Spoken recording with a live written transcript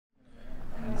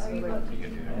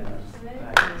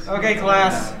Okay,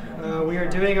 class. We are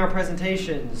doing our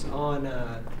presentations on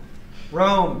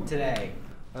Rome today.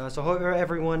 So hope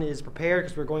everyone is prepared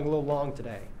because we're going a little long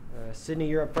today. Sydney,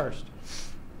 you're up first.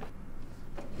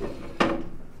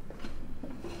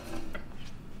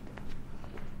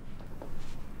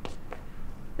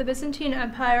 The Byzantine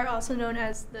Empire, also known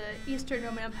as the Eastern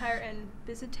Roman Empire and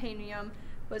Byzantium,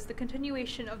 was the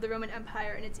continuation of the Roman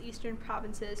Empire in its eastern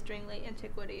provinces during late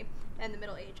antiquity and the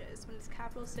Middle Ages, when its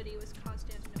capital city was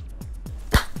Constantinople.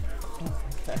 Oh my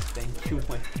God, thank you,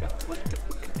 my God. Look at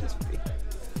this face.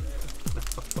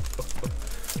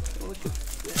 Look at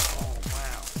this. Oh,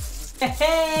 wow.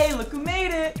 Hey, look who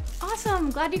made it.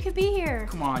 Awesome, glad you could be here.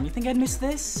 Come on, you think I'd miss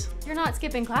this? You're not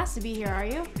skipping class to be here, are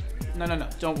you? No,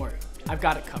 don't worry. I've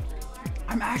got it covered.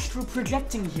 I'm astral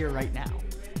projecting here right now.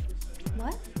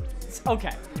 What?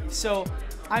 Okay, so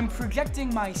I'm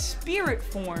projecting my spirit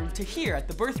form to here at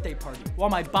the birthday party while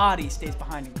my body stays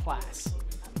behind in class.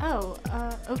 Oh,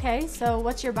 okay, so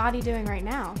what's your body doing right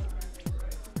now?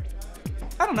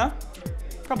 I don't know.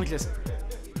 Probably just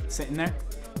sitting there.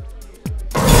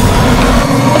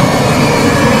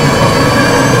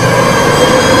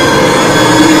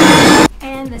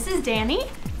 And this is Danny.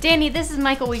 Danny, this is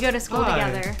Michael. We go to school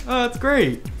together. Oh, that's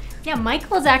great. Yeah,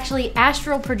 Michael's actually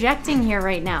astral projecting here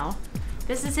right now.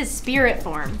 This is his spirit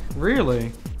form.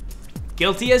 Really?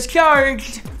 Guilty as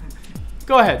charged.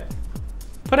 Go ahead.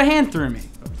 Put a hand through me.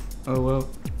 Oh, well.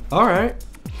 All right.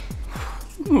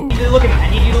 I need you to look at me. I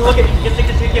need you to look at me. Just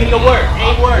give me a word.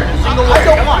 A word. A single word.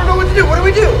 I don't know what to do. What do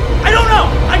we do? I don't know.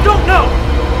 I don't know.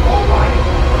 Oh my.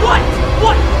 What?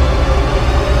 What?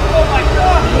 Oh my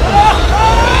God.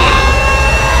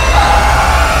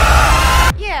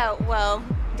 Yeah, well,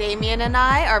 Damien and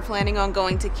I are planning on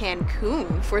going to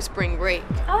Cancun for spring break.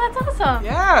 Oh, that's awesome.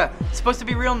 Yeah, it's supposed to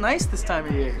be real nice this time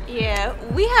of year. Yeah,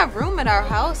 we have room at our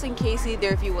house in case either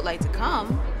of you would like to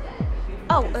come.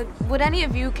 Oh, would any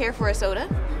of you care for a soda?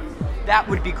 That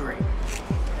would be great.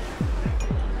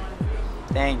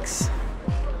 Thanks.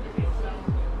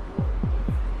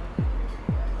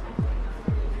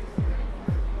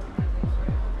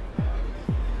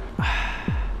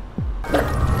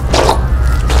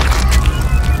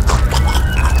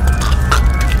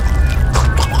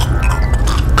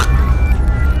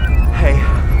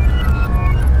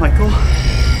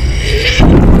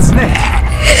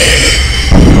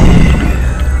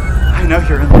 I know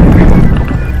you're in there.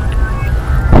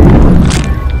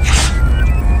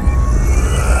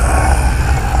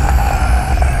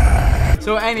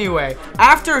 So anyway,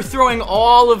 after throwing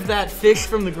all of that fish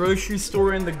from the grocery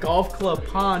store in the golf club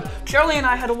pond, Charlie and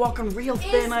I had to walk on real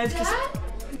thin ice.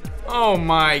 Oh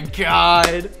my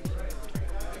God.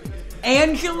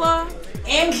 Angela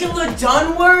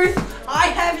Dunworth? I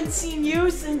haven't seen you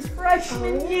since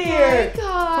freshman year. Oh my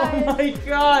God. Oh my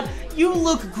God. You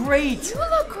look great. You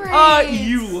look great.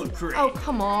 You look great. Oh,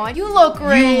 come on. You look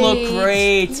great. You look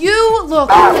great. You look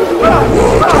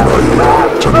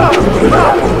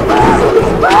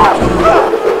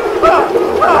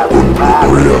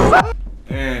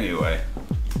Anyway,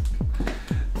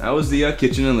 that was the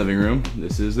kitchen and living room.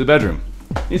 This is the bedroom.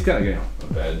 He's got a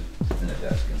bed and a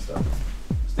desk and stuff.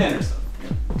 Standard stuff.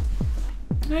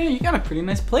 Hey, you got a pretty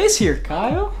nice place here,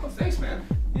 Kyle. Oh, thanks, man.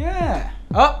 Yeah.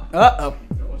 Oh.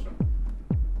 What's wrong?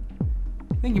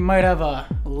 I think you might have a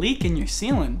leak in your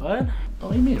ceiling, bud. Oh,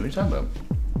 what do you mean? What are you talking about?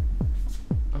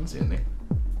 I don't see anything.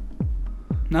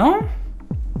 No?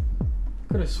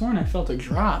 Could have sworn I felt a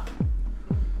drop.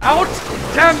 Out,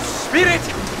 damned spirit!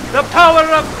 The power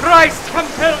of Christ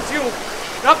compels you!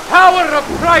 The power of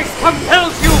Christ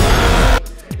compels you!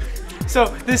 So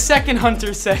the second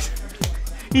hunter says,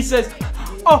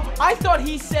 oh, I thought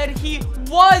he said he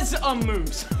was a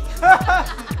moose.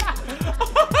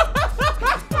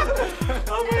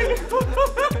 Oh my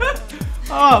God.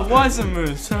 Oh, it was a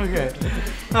moose. Okay.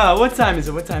 What time is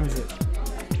it?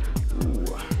 Ooh,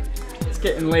 it's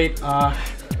getting late.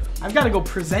 I've got to go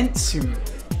present soon.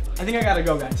 I think I gotta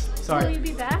go, guys. Sorry. Will you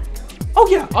be back? Oh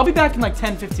yeah, I'll be back in like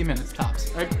 10-15 minutes tops.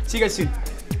 All right, see you guys soon.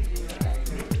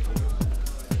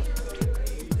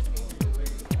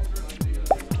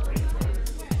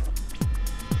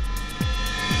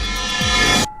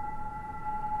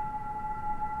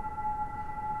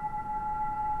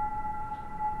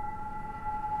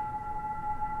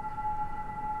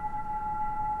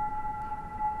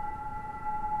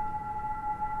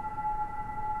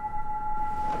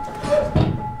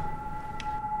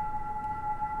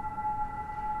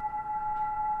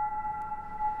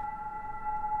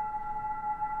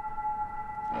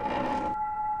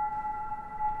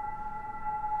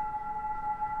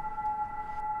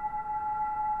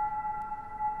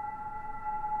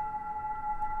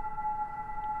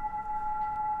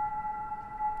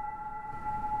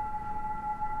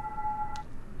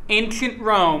 ancient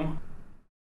Rome